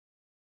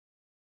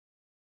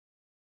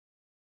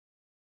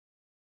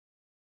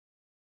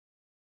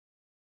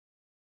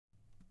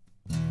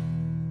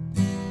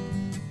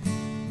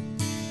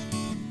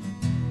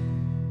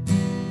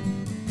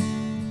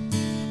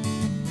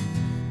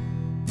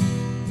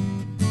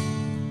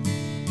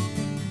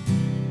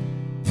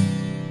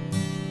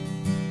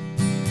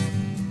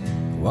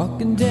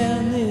Walking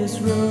down this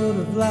road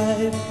of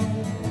life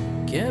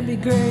can be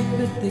great,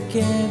 but there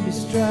can be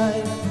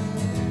strife.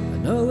 I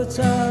know it's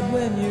hard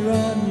when you're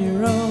on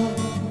your own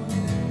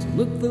to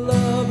look for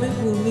love, it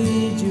will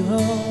lead you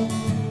home.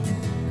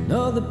 And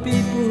all the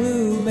people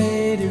who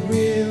made it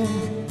real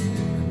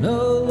are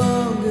no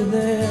longer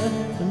there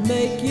to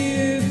make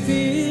you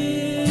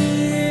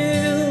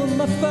feel.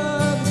 My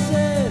father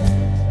said,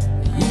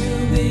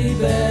 you'll be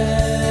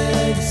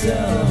back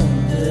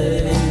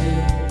someday.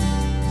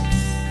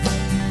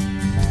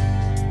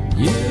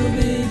 You'll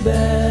be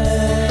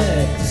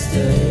back to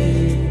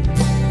stay.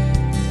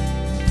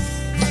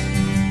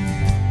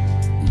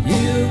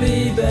 You'll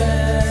be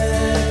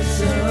back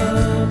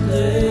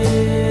someday.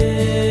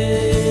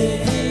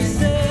 He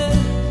said,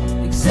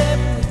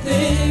 accept the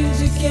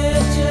things you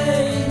can't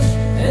change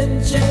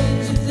and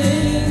change the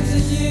things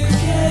that you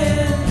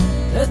can.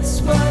 That's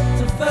what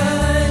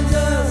defines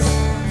us,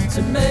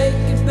 to make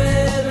a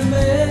better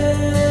man.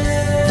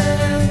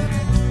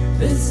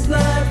 This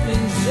life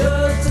is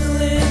yours to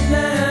live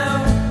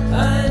now.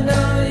 I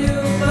know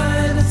you'll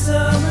find it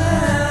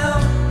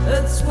somehow.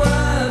 That's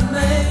what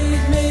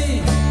made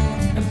me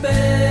a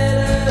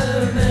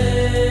better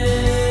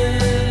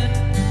man.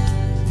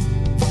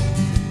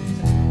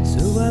 So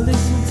I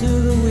listen to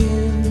the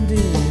wind in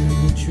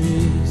the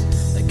trees,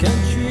 the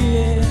country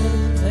air,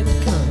 that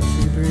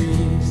country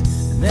breeze.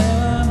 And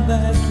now I'm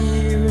back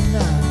here and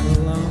not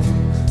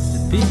alone. The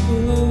people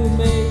who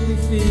make me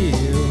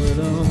feel at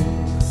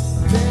home,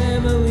 my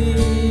family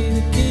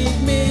that keep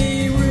me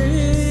real.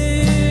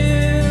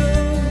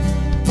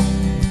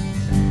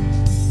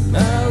 And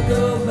I'll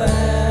go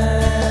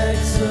back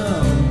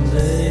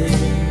someday.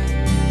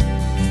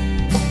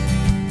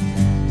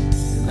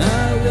 And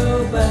I'll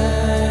go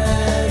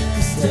back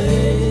to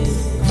stay.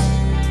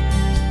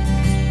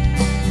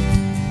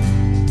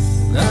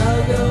 And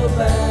I'll go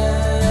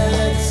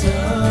back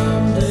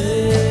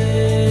someday.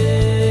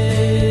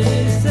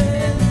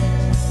 Said,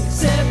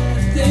 accept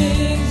the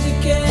things you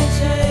can't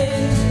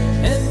change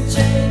and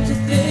change the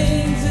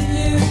things that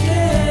you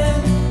can.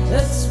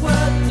 That's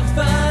what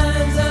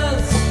defines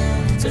us,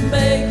 to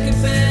make a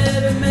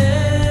better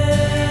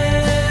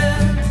man.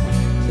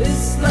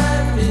 This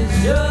life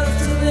is yours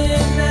to live